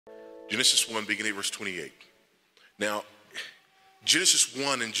Genesis 1, beginning at verse 28. Now, Genesis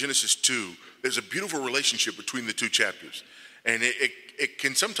 1 and Genesis 2, there's a beautiful relationship between the two chapters. And it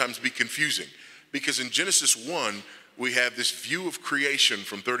can sometimes be confusing because in Genesis 1, we have this view of creation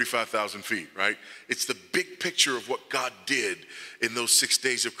from 35,000 feet, right? It's the big picture of what God did in those 6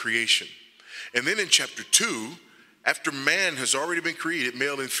 days of creation. And then in chapter 2, after man has already been created,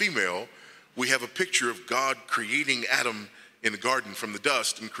 male and female, we have a picture of God creating Adam in the garden from the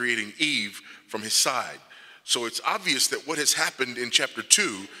dust and creating Eve from his side. So it's obvious that what has happened in chapter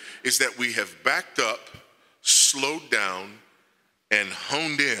 2 is that we have backed up, slowed down, and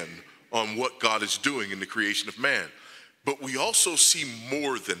honed in on what God is doing in the creation of man. But we also see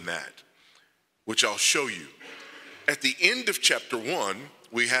more than that, which I'll show you. At the end of chapter 1,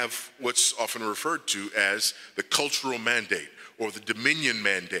 we have what's often referred to as the cultural mandate or the dominion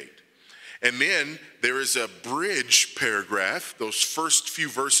mandate. And then there is a bridge paragraph, those first few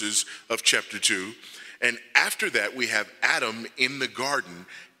verses of chapter 2. And after that, we have Adam in the garden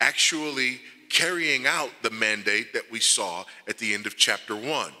actually carrying out the mandate that we saw at the end of chapter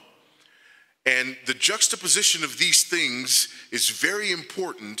 1. And the juxtaposition of these things is very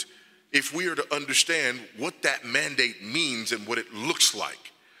important if we are to understand what that mandate means and what it looks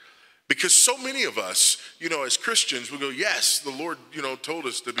like. Because so many of us, as Christians, we go, yes, the Lord, told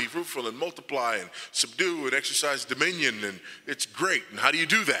us to be fruitful and multiply and subdue and exercise dominion, and it's great. And how do you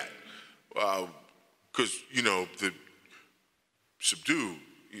do that? Because, the subdue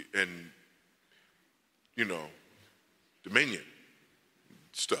and, dominion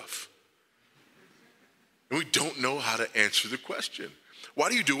stuff. And we don't know how to answer the question. Why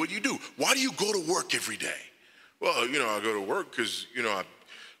do you do what you do? Why do you go to work every day? Well, I go to work because, I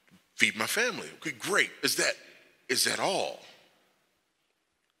feed my family. Okay, great. Is that all?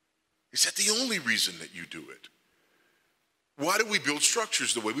 Is that the only reason that you do it? Why do we build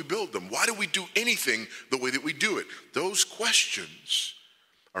structures the way we build them? Why do we do anything the way that we do it? Those questions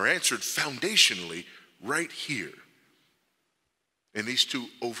are answered foundationally right here in these two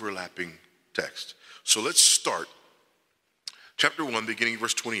overlapping texts. So let's start. Chapter 1, beginning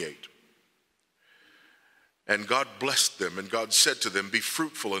verse 28. And God blessed them, and God said to them, be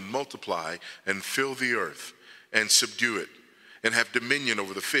fruitful and multiply and fill the earth and subdue it, and have dominion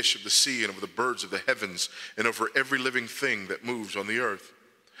over the fish of the sea and over the birds of the heavens and over every living thing that moves on the earth.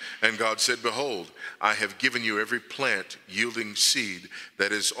 And God said, behold, I have given you every plant yielding seed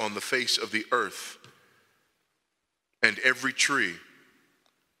that is on the face of the earth, and every tree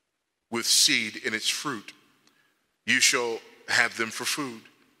with seed in its fruit. You shall have them for food.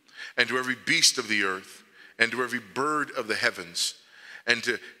 And to every beast of the earth, and to every bird of the heavens, and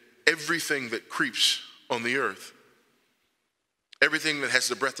to everything that creeps on the earth, everything that has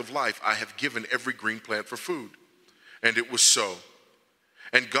the breath of life, I have given every green plant for food. And it was so.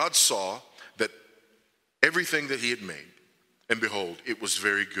 And God saw that everything that he had made, and behold, it was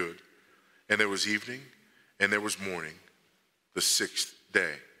very good. And there was evening, and there was morning, the sixth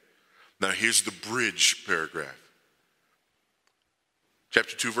day. Now here's the bridge paragraph.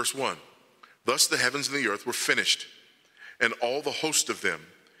 Chapter 2, verse 1. Thus the heavens and the earth were finished, and all the host of them.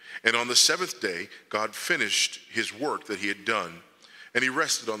 And on the seventh day, God finished his work that he had done, and he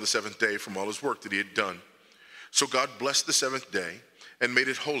rested on the seventh day from all his work that he had done. So God blessed the seventh day and made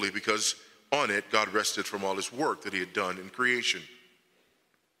it holy, because on it God rested from all his work that he had done in creation.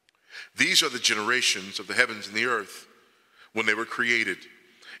 These are the generations of the heavens and the earth when they were created,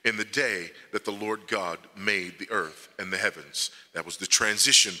 in the day that the Lord God made the earth and the heavens. That was the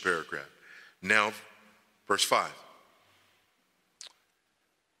transition paragraph. Now, verse 5.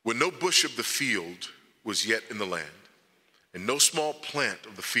 When no bush of the field was yet in the land, and no small plant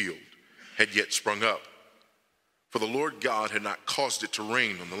of the field had yet sprung up, for the Lord God had not caused it to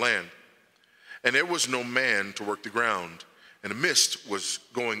rain on the land, and there was no man to work the ground, and a mist was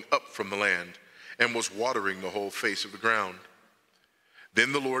going up from the land, and was watering the whole face of the ground.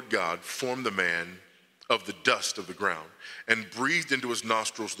 Then the Lord God formed the man of the dust of the ground, and breathed into his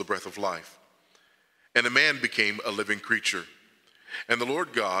nostrils the breath of life. And the man became a living creature. And the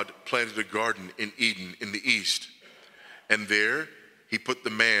Lord God planted a garden in Eden in the east, and there he put the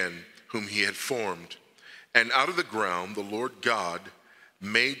man whom he had formed. And out of the ground the Lord God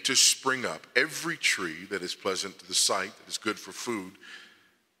made to spring up every tree that is pleasant to the sight, that is good for food.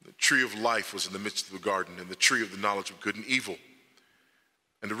 The tree of life was in the midst of the garden, and the tree of the knowledge of good and evil.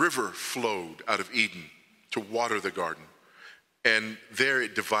 And a river flowed out of Eden to water the garden. And there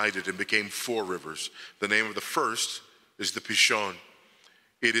it divided and became 4 rivers. The name of the first is the Pishon.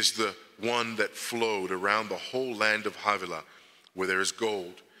 It is the one that flowed around the whole land of Havilah, where there is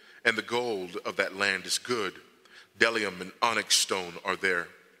gold. And the gold of that land is good. Bdellium and onyx stone are there.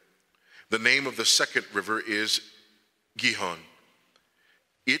 The name of the second river is Gihon.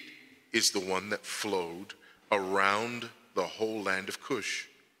 It is the one that flowed around the whole land of Cush.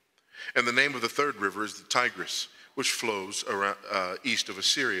 And the name of the third river is the Tigris, which flows around, east of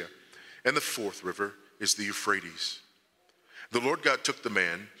Assyria. And the fourth river is the Euphrates. The Lord God took the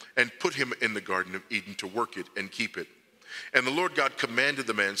man and put him in the Garden of Eden to work it and keep it. And the Lord God commanded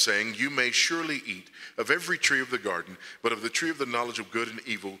the man, saying, you may surely eat of every tree of the garden, but of the tree of the knowledge of good and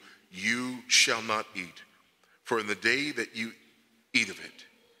evil you shall not eat. For in the day that you eat of it,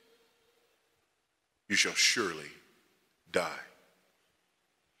 you shall surely die.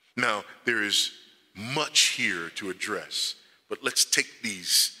 Now, there is much here to address, but let's take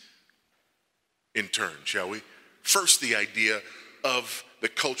these in turn, shall we? First, the idea of the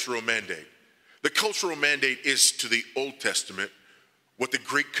cultural mandate. The cultural mandate is to the Old Testament what the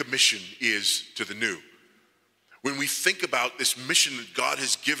Great Commission is to the New. When we think about this mission that God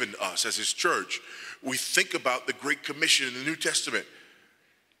has given us as his church, we think about the Great Commission in the New Testament.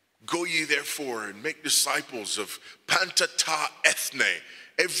 Go ye therefore and make disciples of pantata ethne,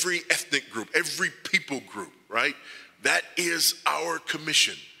 every ethnic group, every people group, right? That is our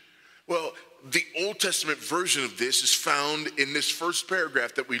commission. Well, the Old Testament version of this is found in this first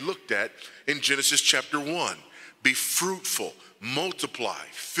paragraph that we looked at in Genesis chapter 1. Be fruitful, multiply,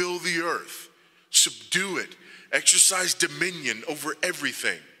 fill the earth, subdue it, exercise dominion over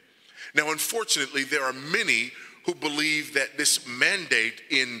everything. Now, unfortunately, there are many who believe that this mandate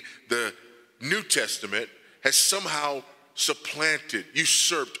in the New Testament has somehow supplanted,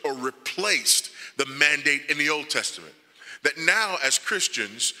 usurped, or replaced the mandate in the Old Testament. That now, as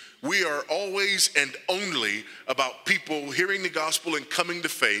Christians, we are always and only about people hearing the gospel and coming to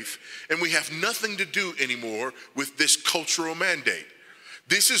faith, and we have nothing to do anymore with this cultural mandate.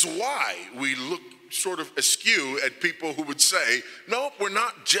 This is why we look sort of askew at people who would say, no, we're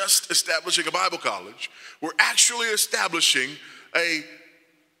not just establishing a Bible college. We're actually establishing a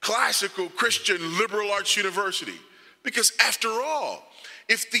classical Christian liberal arts university. Because after all,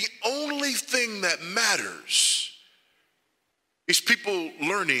 if the only thing that matters is people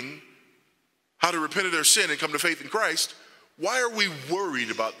learning how to repent of their sin and come to faith in Christ, why are we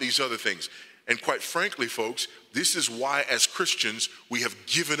worried about these other things? And quite frankly, folks, this is why as Christians we have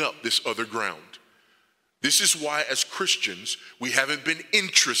given up this other ground. This is why as Christians we haven't been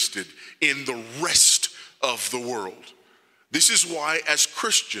interested in the rest of the world. This is why as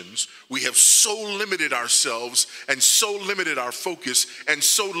Christians we have so limited ourselves and so limited our focus and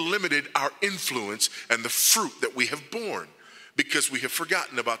so limited our influence and the fruit that we have borne, because we have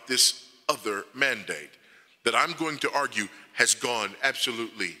forgotten about this other mandate that I'm going to argue has gone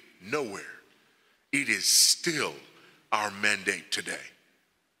absolutely nowhere. It is still our mandate today.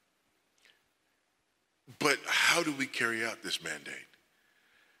 But how do we carry out this mandate?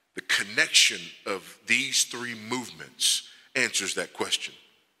 The connection of these three movements answers that question.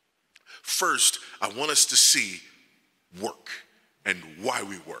 First, I want us to see work and why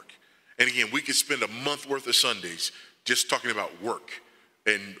we work. And again, we could spend a month worth of Sundays just talking about work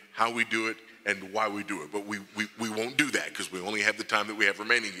and how we do it and why we do it. But we won't do that because we only have the time that we have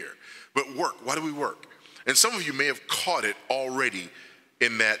remaining here. But work, why do we work? And some of you may have caught it already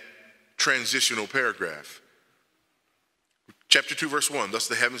in that transitional paragraph. Chapter 2, verse 1, thus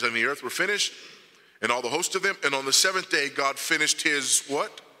the heavens and the earth were finished, and all the host of them, and on the seventh day God finished his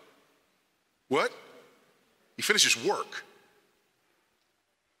what? What? He finished his work.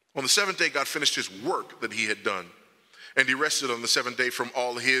 On the seventh day God finished his work that he had done, and he rested on the seventh day from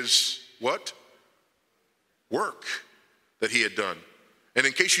all his what? Work that he had done. And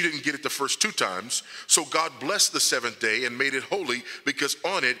in case you didn't get it the first two times, so God blessed the seventh day and made it holy, because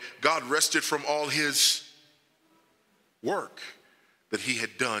on it God rested from all his work that he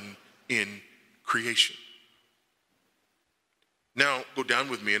had done in creation. Now go down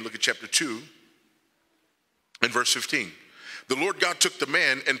with me and look at chapter 2 and verse 15. The Lord God took the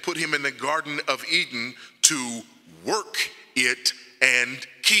man and put him in the Garden of Eden to work it and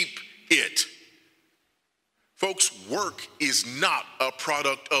keep it. Folks, work is not a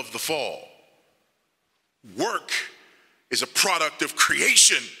product of the fall. Work is a product of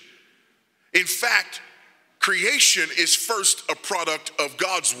creation. In fact, creation is first a product of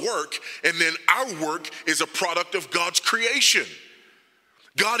God's work, and then our work is a product of God's creation.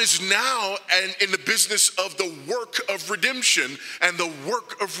 God is now in the business of the work of redemption and the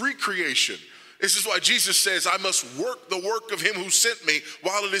work of recreation. This is why Jesus says, I must work the work of him who sent me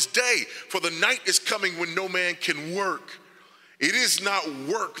while it is day, for the night is coming when no man can work. It is not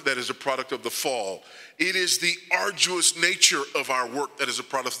work that is a product of the fall. It is the arduous nature of our work that is a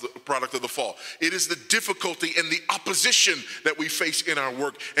product of the fall. It is the difficulty and the opposition that we face in our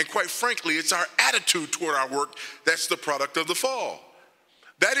work. And quite frankly, it's our attitude toward our work that's the product of the fall.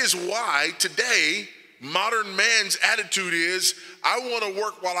 That is why today, modern man's attitude is, I want to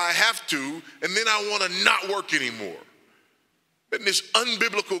work while I have to, and then I want to not work anymore. And this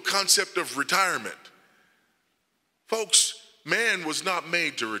unbiblical concept of retirement. Folks, man was not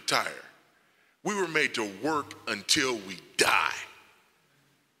made to retire. We were made to work until we die.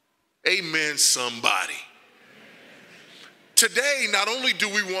 Amen, somebody. Today, not only do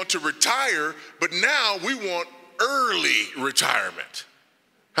we want to retire, but now we want early retirement.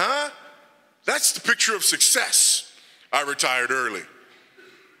 Huh? That's the picture of success. I retired early.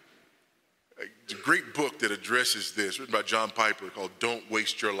 It's a great book that addresses this, written by John Piper, called Don't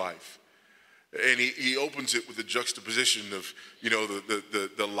Waste Your Life. And he opens it with a juxtaposition of,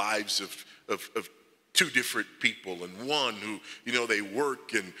 the lives of two different people. And one who, they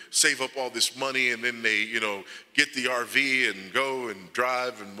work and save up all this money, and then they, get the RV and go and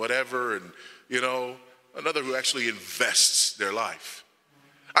drive and whatever. And, another who actually invests their life.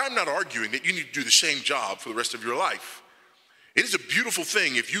 I'm not arguing that you need to do the same job for the rest of your life. It is a beautiful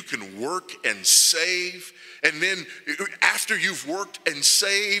thing if you can work and save, and then after you've worked and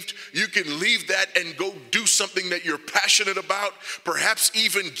saved, you can leave that and go do something that you're passionate about, perhaps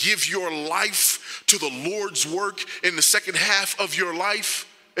even give your life to the Lord's work in the second half of your life.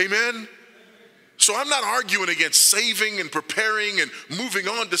 Amen? So I'm not arguing against saving and preparing and moving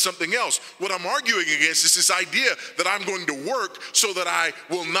on to something else. What I'm arguing against is this idea that I'm going to work so that I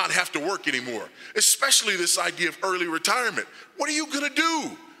will not have to work anymore, especially this idea of early retirement. What are you going to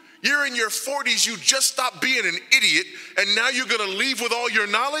do? You're in your 40s, you just stopped being an idiot, and now you're going to leave with all your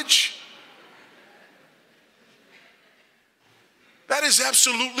knowledge? That is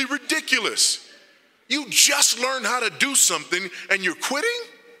absolutely ridiculous. You just learned how to do something and you're quitting?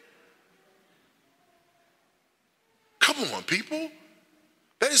 Come on, people.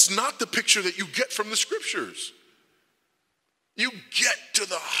 That is not the picture that you get from the scriptures. You get to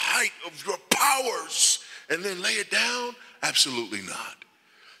the height of your powers and then lay it down? Absolutely not.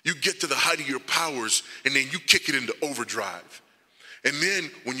 You get to the height of your powers and then you kick it into overdrive. And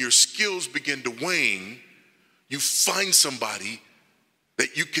then when your skills begin to wane, you find somebody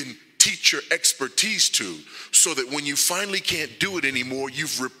that you can teach your expertise to, so that when you finally can't do it anymore,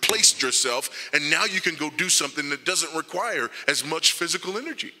 you've replaced yourself, and now you can go do something that doesn't require as much physical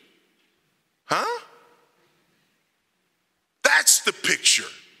energy. Huh? That's the picture.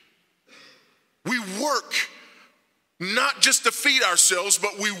 We work not just to feed ourselves,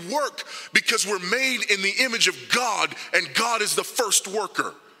 but we work because we're made in the image of God, and God is the first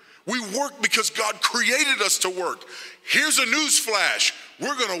worker. We work because God created us to work. Here's a news flash.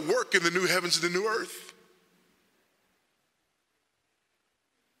 We're going to work in the new heavens and the new earth.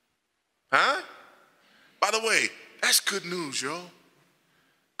 Huh? By the way, that's good news, y'all.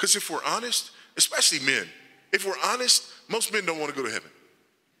 Because if we're honest, especially men, if we're honest, most men don't want to go to heaven.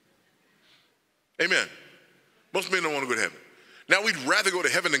 Amen. Most men don't want to go to heaven. Now, we'd rather go to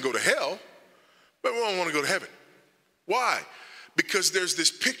heaven than go to hell, but we don't want to go to heaven. Why? Because there's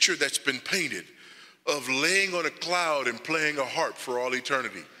this picture that's been painted of laying on a cloud and playing a harp for all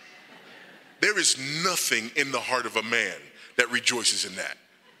eternity. There is nothing in the heart of a man that rejoices in that.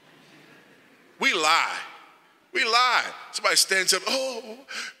 We lie. We lie. Somebody stands up, oh,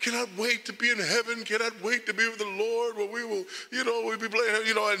 cannot wait to be in heaven. Cannot wait to be with the Lord. Well, we will, we'll be playing,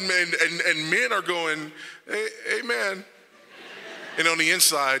 and men are going, hey, amen. And on the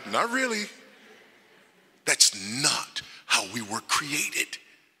inside, not really. That's not how we were created.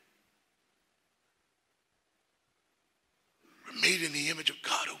 We're made in the image of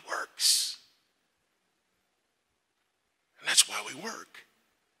God who works. And that's why we work.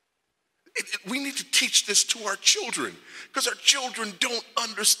 We need to teach this to our children, because our children don't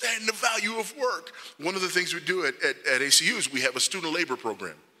understand the value of work. One of the things we do at ACU is we have a student labor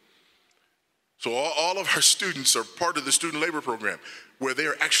program. So all of our students are part of the student labor program, where they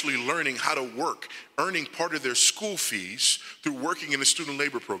are actually learning how to work, earning part of their school fees through working in the student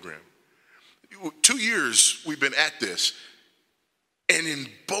labor program. 2 years we've been at this, and in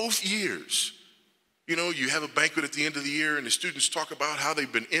both years, you have a banquet at the end of the year and the students talk about how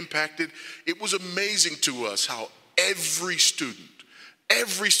they've been impacted. It was amazing to us how every student,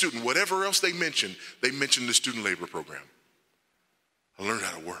 whatever else they mentioned the student labor program. I learned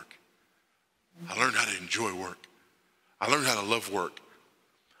how to work. I learned how to enjoy work. I learned how to love work.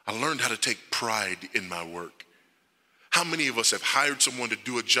 I learned how to take pride in my work. How many of us have hired someone to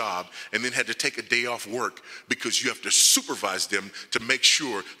do a job and then had to take a day off work because you have to supervise them to make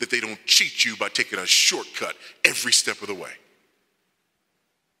sure that they don't cheat you by taking a shortcut every step of the way?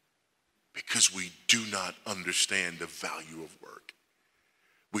 Because we do not understand the value of work.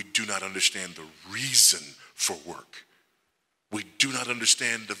 We do not understand the reason for work. We do not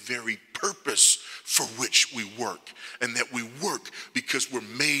understand the very purpose for which we work, and that we work because we're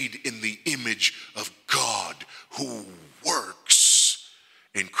made in the image of God, who works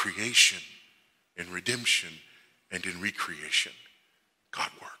in creation, in redemption, and in recreation. God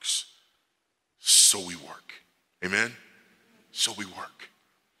works. So we work. Amen? So we work.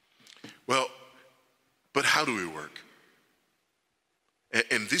 Well, but how do we work?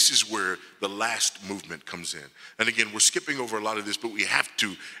 And this is where the last movement comes in. And again, we're skipping over a lot of this, but we have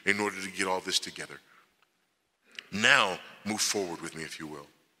to in order to get all this together. Now, move forward with me, if you will.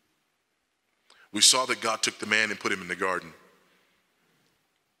 We saw that God took the man and put him in the garden.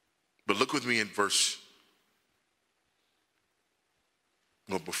 But look with me in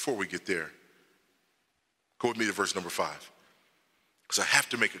before we get there, go with me to verse number 5. Because I have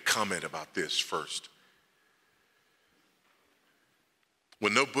to make a comment about this first.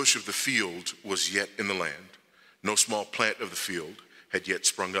 When no bush of the field was yet in the land, no small plant of the field had yet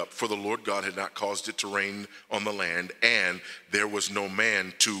sprung up, for the Lord God had not caused it to rain on the land, and there was no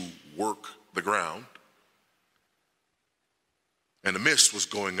man to work the ground. And a mist was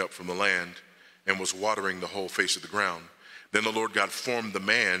going up from the land and was watering the whole face of the ground. Then the Lord God formed the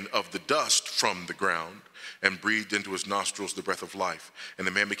man of the dust from the ground and breathed into his nostrils the breath of life. And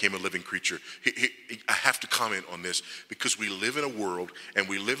the man became a living creature. I have to comment on this because we live in a world and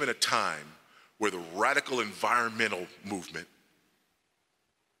we live in a time where the radical environmental movement,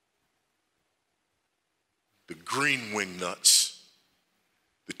 the green wing nuts,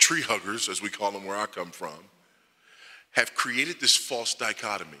 the tree huggers, as we call them where I come from, have created this false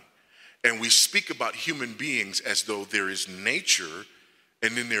dichotomy. And we speak about human beings as though there is nature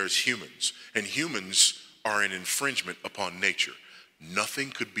and then there is humans. And humans are an infringement upon nature.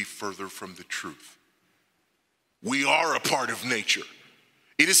 Nothing could be further from the truth. We are a part of nature.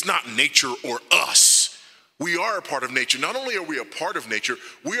 It is not nature or us. We are a part of nature. Not only are we a part of nature,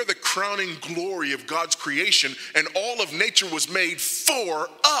 we are the crowning glory of God's creation, and all of nature was made for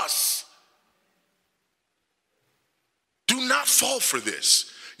us. Do not fall for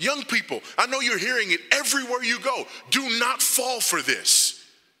this. Young people, I know you're hearing it everywhere you go. Do not fall for this.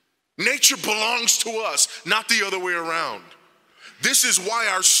 Nature belongs to us, not the other way around. This is why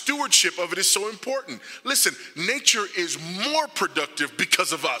our stewardship of it is so important. Listen, nature is more productive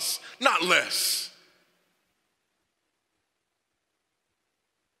because of us, not less.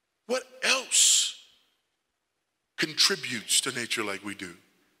 What else contributes to nature like we do?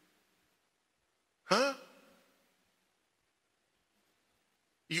 Huh?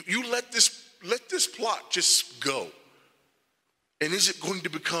 You let this plot just go. And is it going to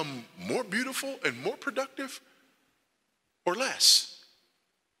become more beautiful and more productive or less?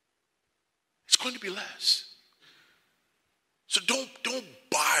 It's going to be less. So don't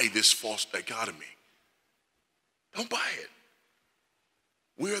buy this false dichotomy. Don't buy it.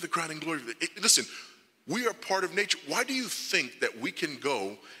 We are the crowning glory of it. Listen, we are part of nature. Why do you think that we can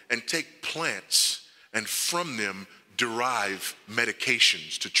go and take plants and from them derive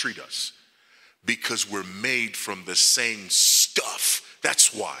medications to treat us? Because we're made from the same stuff.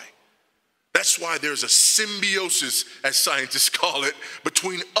 That's why. That's why there's a symbiosis, as scientists call it,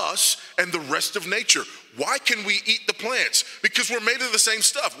 between us and the rest of nature. Why can we eat the plants? Because we're made of the same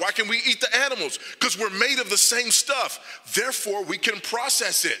stuff. Why can we eat the animals? Because we're made of the same stuff. Therefore, we can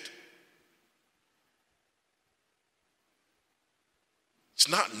process it. It's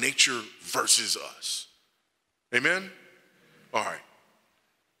not nature versus us. Amen? All right.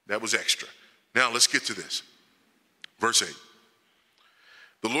 That was extra. Now let's get to this. Verse 8.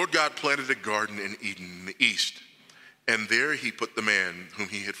 The Lord God planted a garden in Eden in the east, and there he put the man whom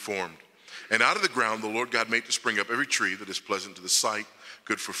he had formed. And out of the ground the Lord God made to spring up every tree that is pleasant to the sight,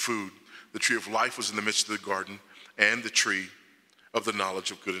 good for food. The tree of life was in the midst of the garden, and the tree of the knowledge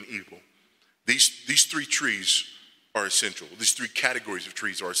of good and evil. These three trees are essential. These three categories of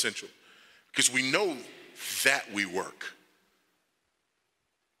trees are essential. Because we know that we work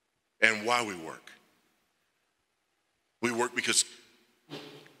and why we work. We work because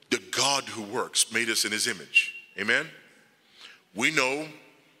the God who works made us in his image. Amen? We know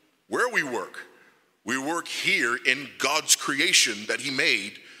where we work. We work here in God's creation that he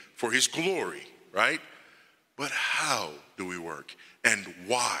made for his glory, right? But how do we work? And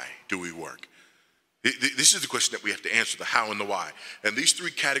why do we work? This is the question that we have to answer, the how and the why. And these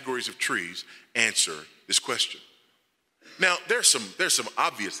three categories of trees answer this question. Now, there's some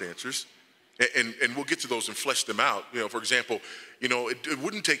obvious answers, and we'll get to those and flesh them out. For example, it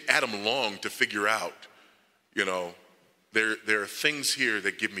wouldn't take Adam long to figure out, there are things here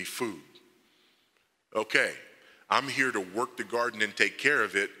that give me food. Okay, I'm here to work the garden and take care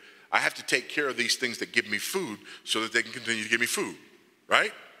of it. I have to take care of these things that give me food so that they can continue to give me food,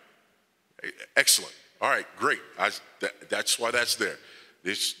 right? Excellent. All right, great. That's why that's there.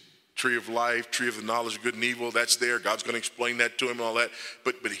 This tree of life, tree of the knowledge of good and evil, that's there. God's going to explain that to him and all that.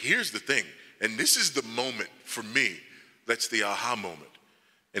 But here's the thing, and this is the moment for me that's the aha moment.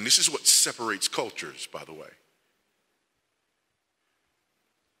 And this is what separates cultures, by the way.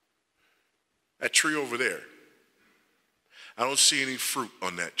 That tree over there, I don't see any fruit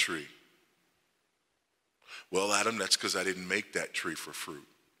on that tree. Well, Adam, that's because I didn't make that tree for fruit.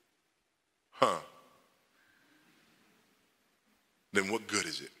 Huh. Then what good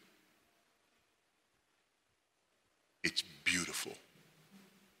is it? It's beautiful.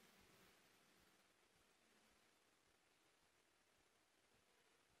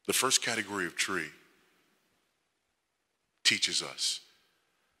 The first category of tree teaches us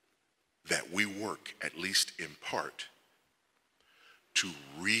that we work, at least in part, to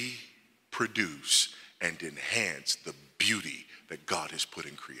reproduce and enhance the beauty that God has put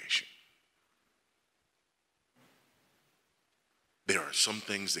in creation. There are some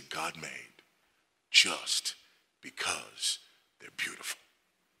things that God made just because they're beautiful.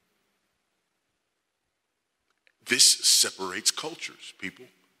 This separates cultures, people.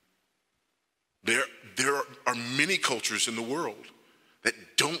 There are many cultures in the world that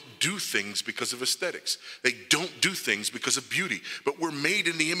don't do things because of aesthetics. They don't do things because of beauty. But we're made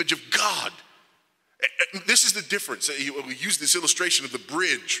in the image of God. This is the difference. We use this illustration of the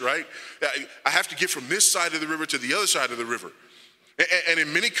bridge, right? I have to get from this side of the river to the other side of the river. And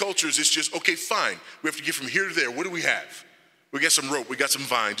in many cultures, it's just, okay, fine. We have to get from here to there. What do we have? We got some rope. We got some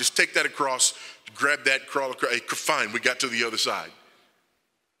vine. Just take that across, grab that, crawl across. Fine, we got to the other side.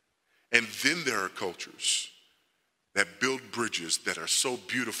 And then there are cultures that build bridges that are so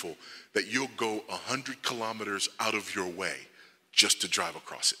beautiful that you'll go 100 kilometers out of your way just to drive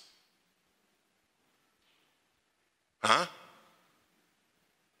across it. Huh?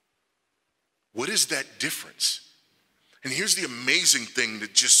 What is that difference? And here's the amazing thing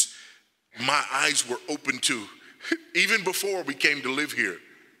that just my eyes were open to even before we came to live here.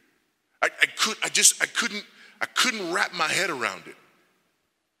 I couldn't wrap my head around it.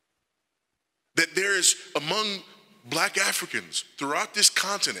 That there is among Black Africans throughout this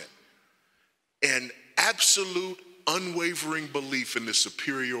continent an absolute unwavering belief in the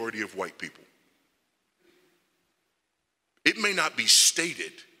superiority of white people. It may not be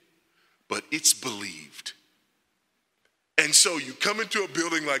stated, but it's believed. And so you come into a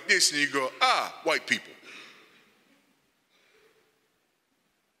building like this and you go, white people.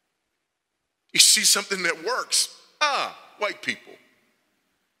 You see something that works, white people.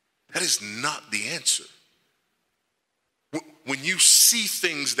 That is not the answer. When you see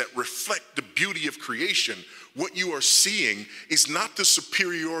things that reflect the beauty of creation, what you are seeing is not the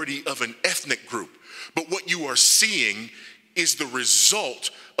superiority of an ethnic group, but what you are seeing is the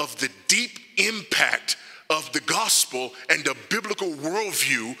result of the deep impact of the gospel and a biblical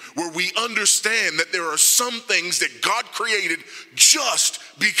worldview where we understand that there are some things that God created just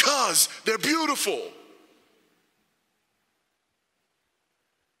because they're beautiful.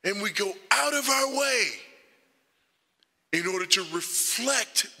 And we go out of our way in order to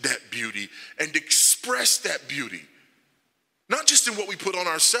reflect that beauty and express that beauty. Not just in what we put on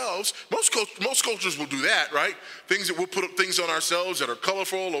ourselves. Most cultures will do that, right? Things that we'll put up things on ourselves that are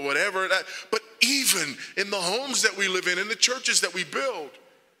colorful or whatever. But even in the homes that we live in the churches that we build,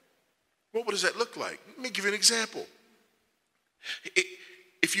 what does that look like? Let me give you an example.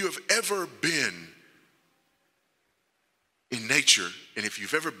 If you have ever been in nature, and if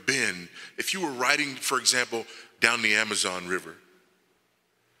you were riding, for example, down the Amazon River,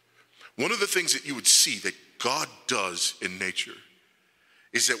 one of the things that you would see that God does in nature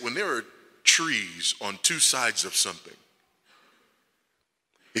is that when there are trees on two sides of something,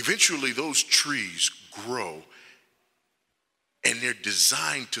 eventually those trees grow and they're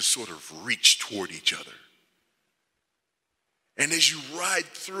designed to sort of reach toward each other. And as you ride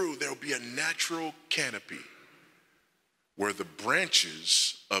through, there'll be a natural canopy where the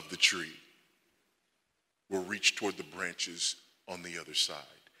branches of the tree will reach toward the branches on the other side.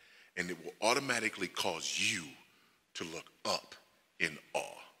 And it will automatically cause you to look up in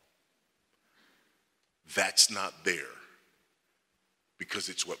awe. That's not there because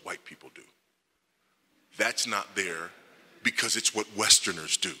it's what white people do. That's not there because it's what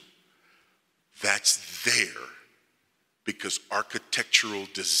Westerners do. That's there because architectural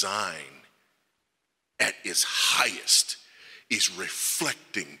design at its highest is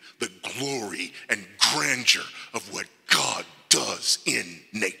reflecting the glory and grandeur of what God does in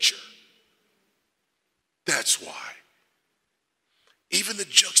nature. That's why. Even the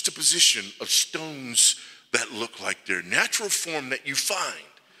juxtaposition of stones that look like their natural form that you find,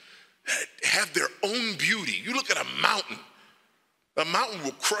 that have their own beauty. You look at a mountain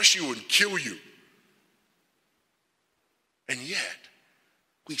will crush you and kill you. And yet,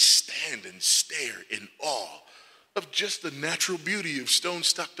 we stand and stare in awe of just the natural beauty of stones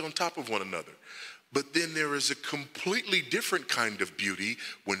stacked on top of one another. But then there is a completely different kind of beauty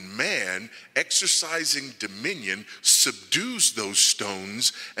when man, exercising dominion, subdues those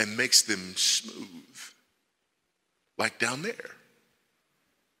stones and makes them smooth. Like down there.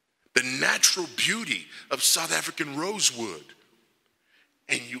 The natural beauty of South African rosewood.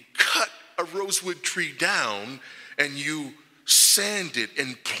 And you cut a rosewood tree down and you sand it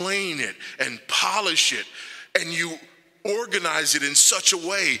and plane it and polish it and you organize it in such a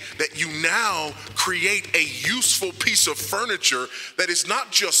way that you now create a useful piece of furniture that is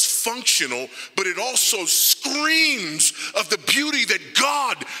not just functional, but it also screams of the beauty that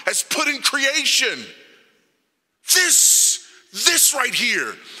God has put in creation. This right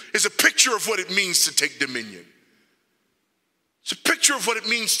here is a picture of what it means to take dominion. It's a picture of what it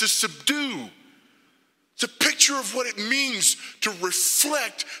means to subdue. It's a picture of what it means to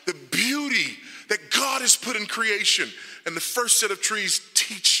reflect the beauty that God has put in creation. And the first set of trees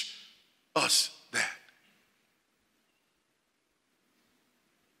teach us that.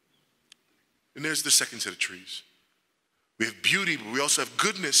 And there's the second set of trees. We have beauty, but we also have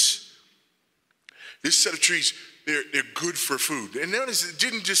goodness. This set of trees, they're good for food. And notice it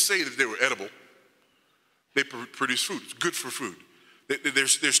didn't just say that they were edible. They produce food. It's good for food.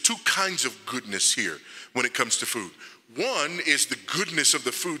 There's two kinds of goodness here when it comes to food. One is the goodness of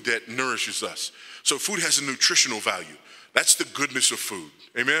the food that nourishes us. So food has a nutritional value. That's the goodness of food.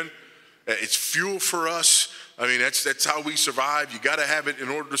 Amen? It's fuel for us. I mean, that's how we survive. You got to have it in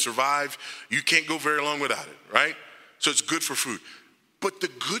order to survive. You can't go very long without it, right? So it's good for food. But the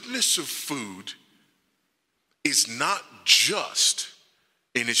goodness of food is not just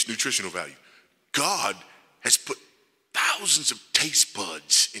in its nutritional value. God has put thousands of taste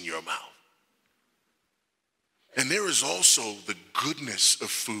buds in your mouth. And there is also the goodness of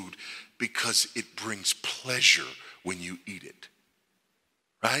food because it brings pleasure when you eat it,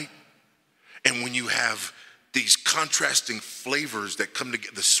 right? And when you have these contrasting flavors that come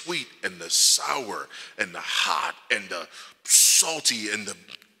together, the sweet and the sour and the hot and the salty and the,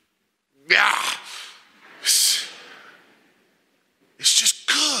 it's just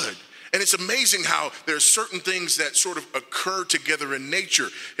good. And it's amazing how there are certain things that sort of occur together in nature.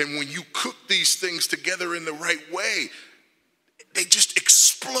 And when you cook these things together in the right way, they just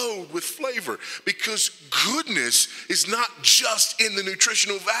explode with flavor. Because goodness is not just in the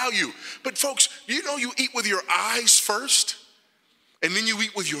nutritional value. But folks, you know you eat with your eyes first, and then you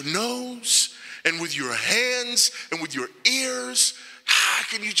eat with your nose, and with your hands, and with your ears. How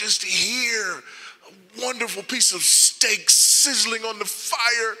can you just hear a wonderful piece of steak sizzling on the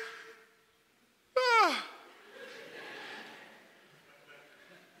fire?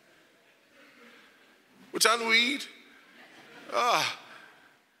 What time do we eat?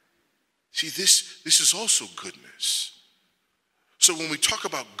 See, this is also goodness. So when we talk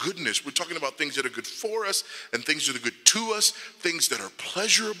about goodness, we're talking about things that are good for us and things that are good to us, things that are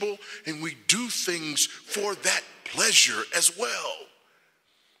pleasurable, and we do things for that pleasure as well.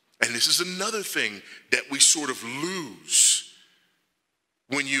 And this is another thing that we sort of lose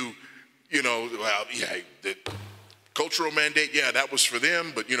when the cultural mandate, that was for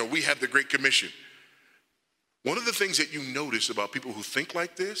them, but we have the Great Commission. One of the things that you notice about people who think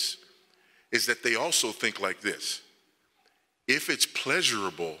like this is that they also think like this. If it's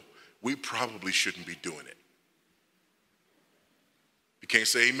pleasurable, we probably shouldn't be doing it. You can't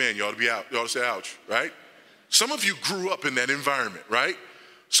say amen. You ought to be out. You ought to say ouch, right? Some of you grew up in that environment, right?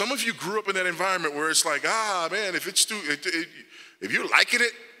 Some of you grew up in that environment where it's like, man, if you're liking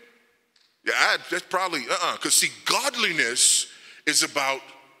it, that's probably, Because see, godliness is about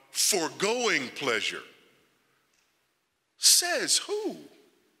foregoing pleasure. Says who?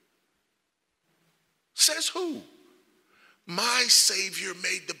 Says who? My Savior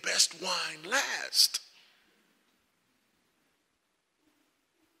made the best wine last.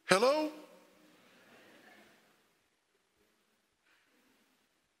 Hello?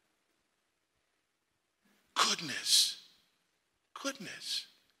 Goodness.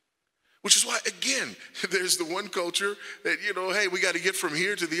 Which is why, again, there's the one culture that, hey, we got to get from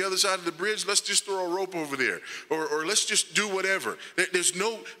here to the other side of the bridge. Let's just throw a rope over there. Or let's just do whatever. There's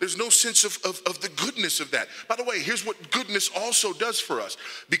no sense of the goodness of that. By the way, here's what goodness also does for us.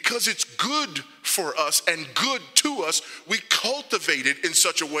 Because it's good for us and good to us, we cultivate it in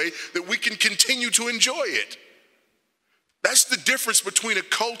such a way that we can continue to enjoy it. That's the difference between a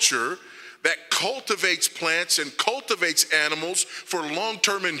culture that cultivates plants and cultivates animals for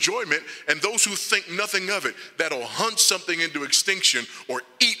long-term enjoyment, and those who think nothing of it, that'll hunt something into extinction or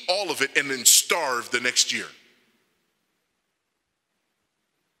eat all of it and then starve the next year.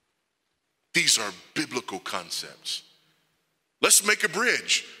 These are biblical concepts. Let's make a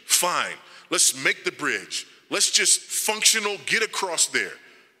bridge. Fine. Let's make the bridge. Let's just functional, get across there.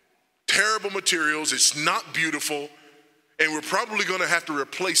 Terrible materials. It's not beautiful. And we're probably going to have to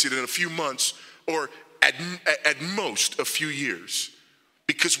replace it in a few months or at most a few years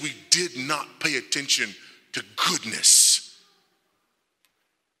because we did not pay attention to goodness.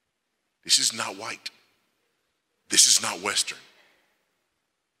 This is not white. This is not Western.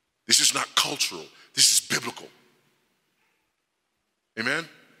 This is not cultural. This is biblical. Amen?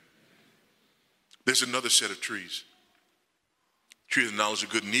 There's another set of trees. Tree of the knowledge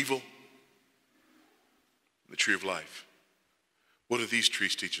of good and evil. The tree of life. What do these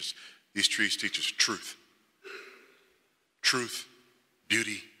trees teach us? These trees teach us truth. Truth,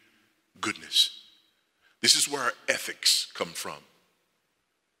 beauty, goodness. This is where our ethics come from.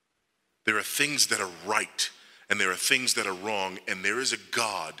 There are things that are right and there are things that are wrong, and there is a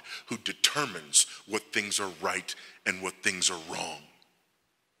God who determines what things are right and what things are wrong.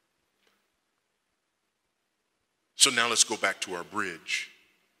 So now let's go back to our bridge.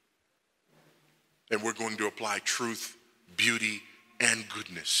 And we're going to apply truth, beauty, and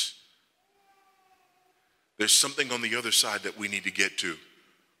goodness. There's something on the other side that we need to get to.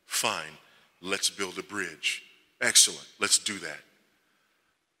 Fine, let's build a bridge. Excellent, let's do that.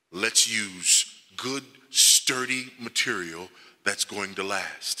 Let's use good, sturdy material that's going to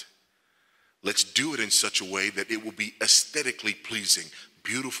last. Let's do it in such a way that it will be aesthetically pleasing,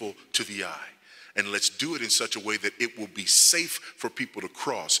 beautiful to the eye. And let's do it in such a way that it will be safe for people to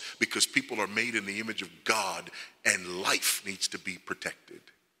cross, because people are made in the image of God and life needs to be protected.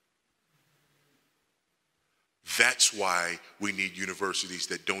 That's why we need universities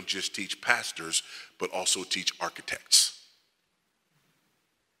that don't just teach pastors, but also teach architects,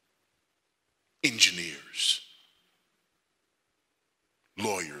 engineers,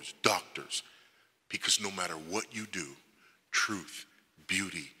 lawyers, doctors, because no matter what you do, truth,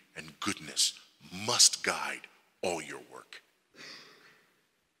 beauty, and goodness must guide all your work.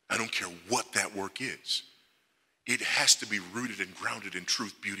 I don't care what that work is. It has to be rooted and grounded in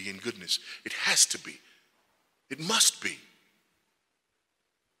truth, beauty, and goodness. It has to be. It must be.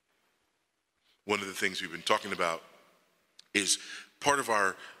 One of the things we've been talking about is part of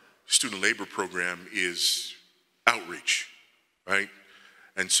our student labor program is outreach, right?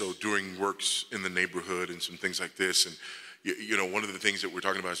 And so doing works in the neighborhood and some things like this. And, one of the things that we're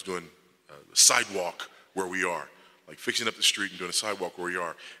talking about is doing a sidewalk where we are, like fixing up the street and doing a sidewalk where we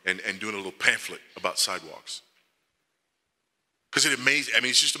are, and doing a little pamphlet about sidewalks. Because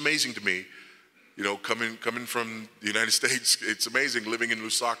it's just amazing to me, coming from the United States, it's amazing living in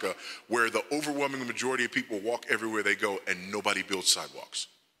Lusaka, where the overwhelming majority of people walk everywhere they go and nobody builds sidewalks.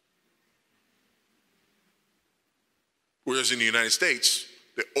 Whereas in the United States,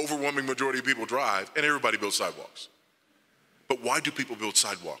 the overwhelming majority of people drive and everybody builds sidewalks. But why do people build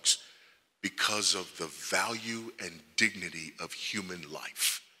sidewalks? Because of the value and dignity of human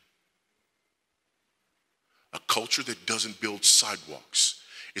life. A culture that doesn't build sidewalks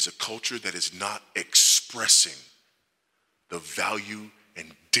is a culture that is not expressing the value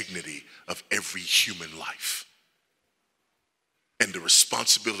and dignity of every human life and the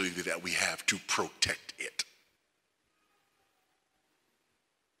responsibility that we have to protect it.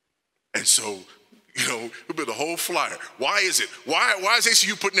 And so, we build a whole flyer. Why is it? Why is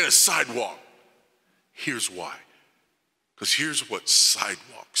ACU putting in a sidewalk? Here's why. Because here's what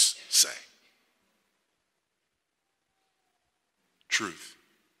sidewalks say. Truth,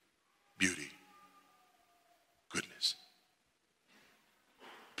 beauty, goodness.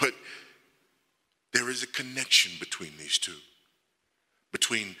 But there is a connection between these two,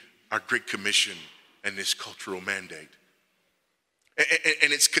 between our Great Commission and this cultural mandate.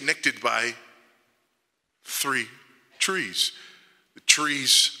 And it's connected by 3 trees. The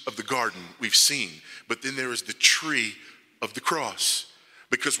trees of the garden we've seen, but then there is the tree of the cross.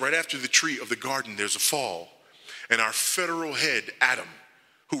 Because right after the tree of the garden, there's a fall. And our federal head, Adam,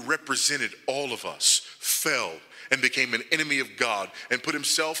 who represented all of us, fell and became an enemy of God and put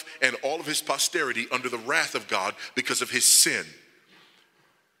himself and all of his posterity under the wrath of God because of his sin.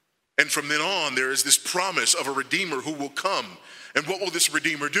 And from then on, there is this promise of a Redeemer who will come. And what will this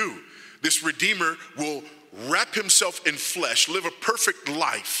Redeemer do? This Redeemer will wrap himself in flesh, live a perfect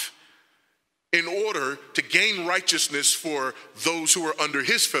life in order to gain righteousness for those who are under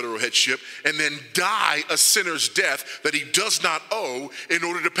his federal headship, and then die a sinner's death that he does not owe in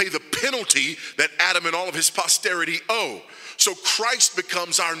order to pay the penalty that Adam and all of his posterity owe. So Christ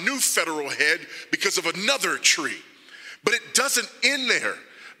becomes our new federal head because of another tree. But it doesn't end there,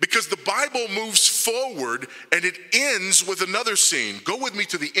 because the Bible moves forward and it ends with another scene. Go with me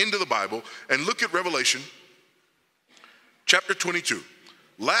to the end of the Bible and look at Revelation chapter 22.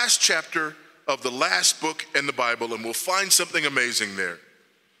 Last chapter of the last book in the Bible, and we'll find something amazing there.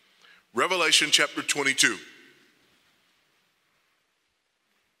 Revelation chapter 22.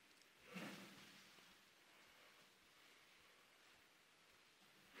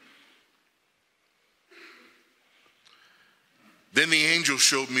 Then the angel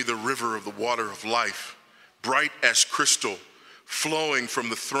showed me the river of the water of life, bright as crystal, flowing from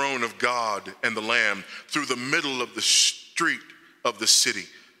the throne of God and the Lamb through the middle of the street of the city.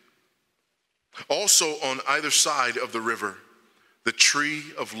 Also on either side of the river, the tree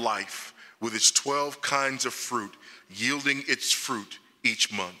of life with its 12 kinds of fruit, yielding its fruit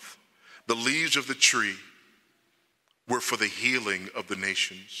each month. The leaves of the tree were for the healing of the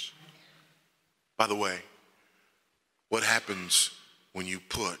nations. By the way, what happens when you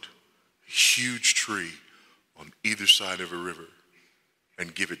put a huge tree on either side of a river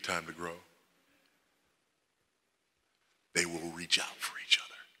and give it time to grow? They will reach out for each other.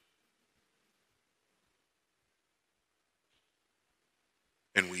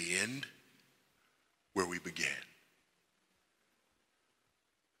 And we end where we began.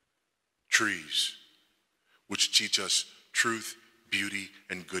 Trees, which teach us truth, beauty,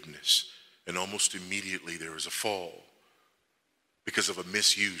 and goodness. And almost immediately there is a fall because of a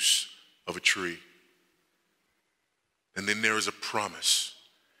misuse of a tree. And then there is a promise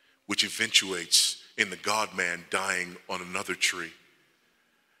which eventuates in the God-man dying on another tree.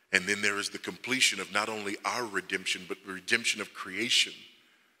 And then there is the completion of not only our redemption, but the redemption of creation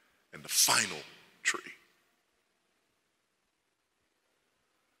and the final tree.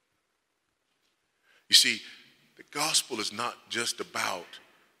 You see, the gospel is not just about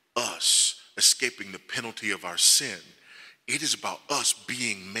us escaping the penalty of our sin. It is about us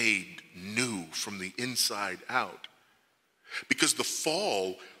being made new from the inside out. Because the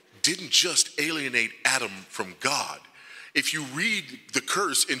fall didn't just alienate Adam from God. If you read the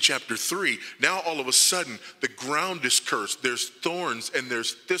curse in chapter 3, now all of a sudden the ground is cursed. There's thorns and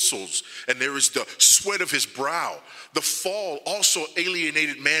there's thistles, and there is the sweat of his brow. The fall also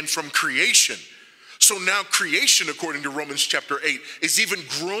alienated man from creation. So now creation, according to Romans chapter 8, is even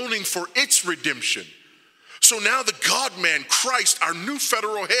groaning for its redemption. So now the God-man, Christ, our new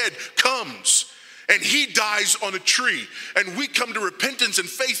federal head, comes. And he dies on a tree, and we come to repentance and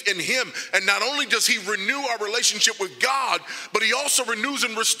faith in him. And not only does he renew our relationship with God, but he also renews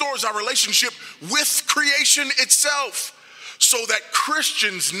and restores our relationship with creation itself. So that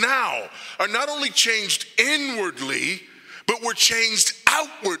Christians now are not only changed inwardly, but we're changed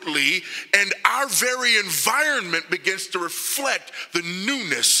outwardly, and our very environment begins to reflect the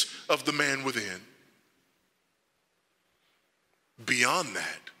newness of the man within. Beyond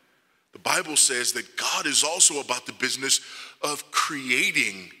that, the Bible says that God is also about the business of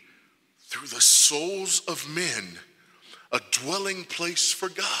creating through the souls of men a dwelling place for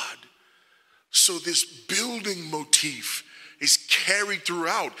God. So this building motif is carried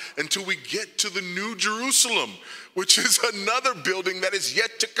throughout until we get to the New Jerusalem, which is another building that is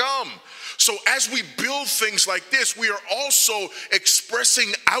yet to come. So as we build things like this, we are also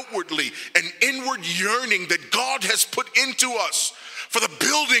expressing outwardly an inward yearning that God has put into us for the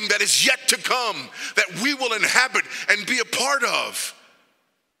building that is yet to come, that we will inhabit and be a part of.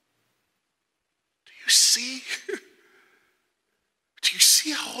 Do you see? Do you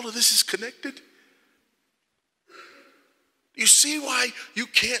see how all of this is connected? You see why you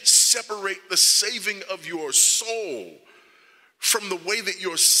can't separate the saving of your soul from the way that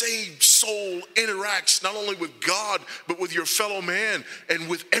your saved soul interacts not only with God, but with your fellow man and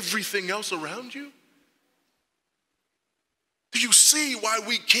with everything else around you? Do you see why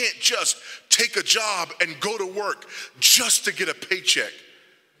we can't just take a job and go to work just to get a paycheck?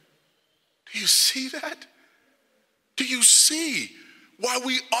 Do you see that? Do you see why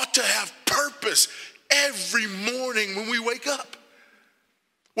we ought to have purpose every morning when we wake up?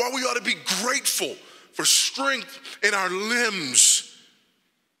 Why we ought to be grateful for strength in our limbs?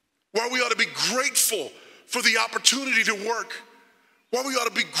 Why we ought to be grateful for the opportunity to work, why we ought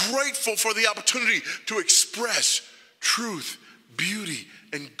to be grateful for the opportunity to express truth, beauty,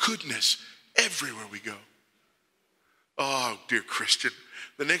 and goodness everywhere we go. Oh, dear Christian,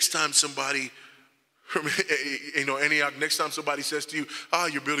 the next time somebody, Antioch, next time somebody says to you,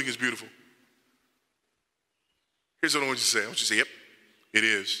 your building is beautiful. Here's what I want you to say. I want you to say, yep, it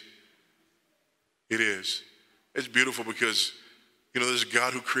is. It is. It's beautiful because, there's a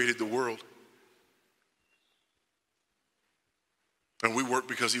God who created the world. And we work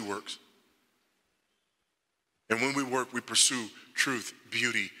because he works. And when we work, we pursue truth,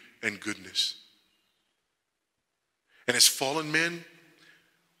 beauty, and goodness. And as fallen men,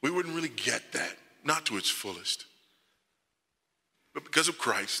 we wouldn't really get that, not to its fullest. But because of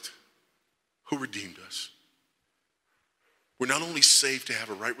Christ, who redeemed us, we're not only saved to have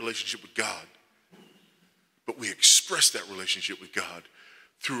a right relationship with God, but we express that relationship with God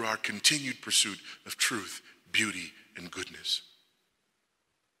through our continued pursuit of truth, beauty, and goodness,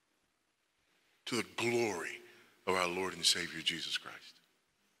 to the glory of our Lord and Savior, Jesus Christ.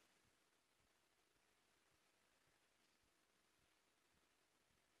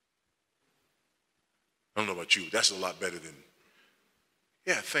 I don't know about you, but that's a lot better than,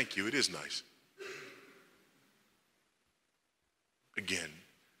 yeah, thank you, it is nice. Again,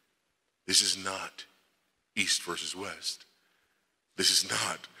 this is not East versus West. This is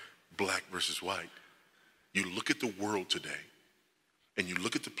not black versus white. You look at the world today, and you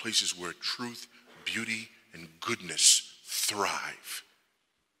look at the places where truth, beauty, and goodness thrive.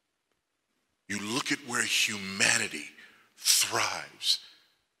 You look at where humanity thrives,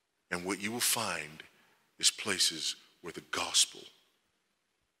 and what you will find is places where the gospel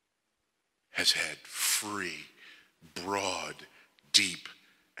has had free, broad, deep,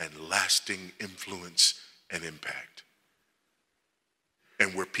 and lasting influence and impact.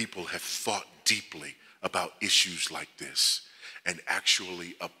 And where people have thought deeply about issues like this and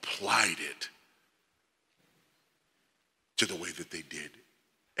actually applied it to the way that they did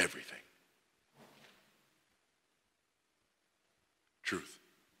everything. Truth,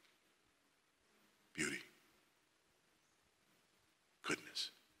 beauty, goodness.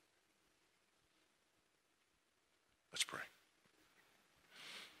 Let's pray.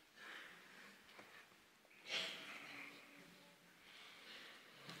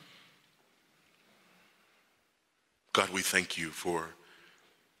 God, we thank you for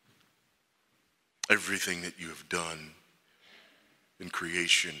everything that you have done in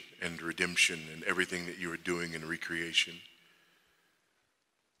creation and redemption and everything that you are doing in recreation.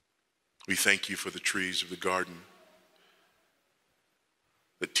 We thank you for the trees of the garden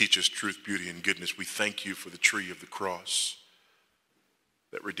that teach us truth, beauty, and goodness. We thank you for the tree of the cross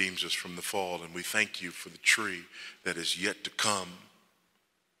that redeems us from the fall. And we thank you for the tree that is yet to come,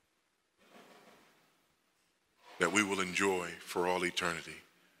 that we will enjoy for all eternity.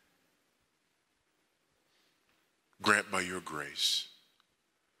 Grant by your grace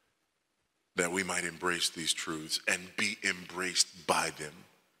that we might embrace these truths and be embraced by them.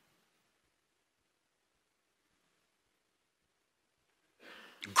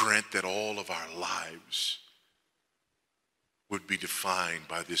 Grant that all of our lives would be defined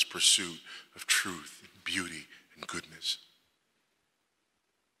by this pursuit of truth, beauty, and goodness.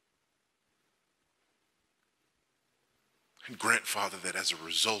 And grant, Father, that as a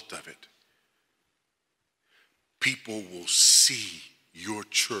result of it, people will see your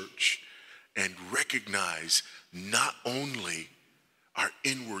church and recognize not only our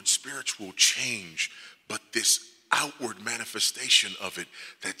inward spiritual change, but this outward manifestation of it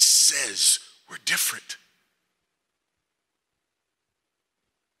that says we're different.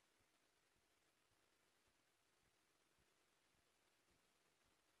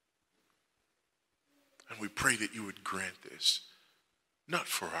 And we pray that you would grant this, not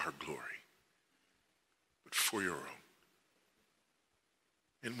for our glory, but for your own.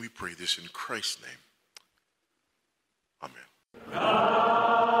 And we pray this in Christ's name. Amen.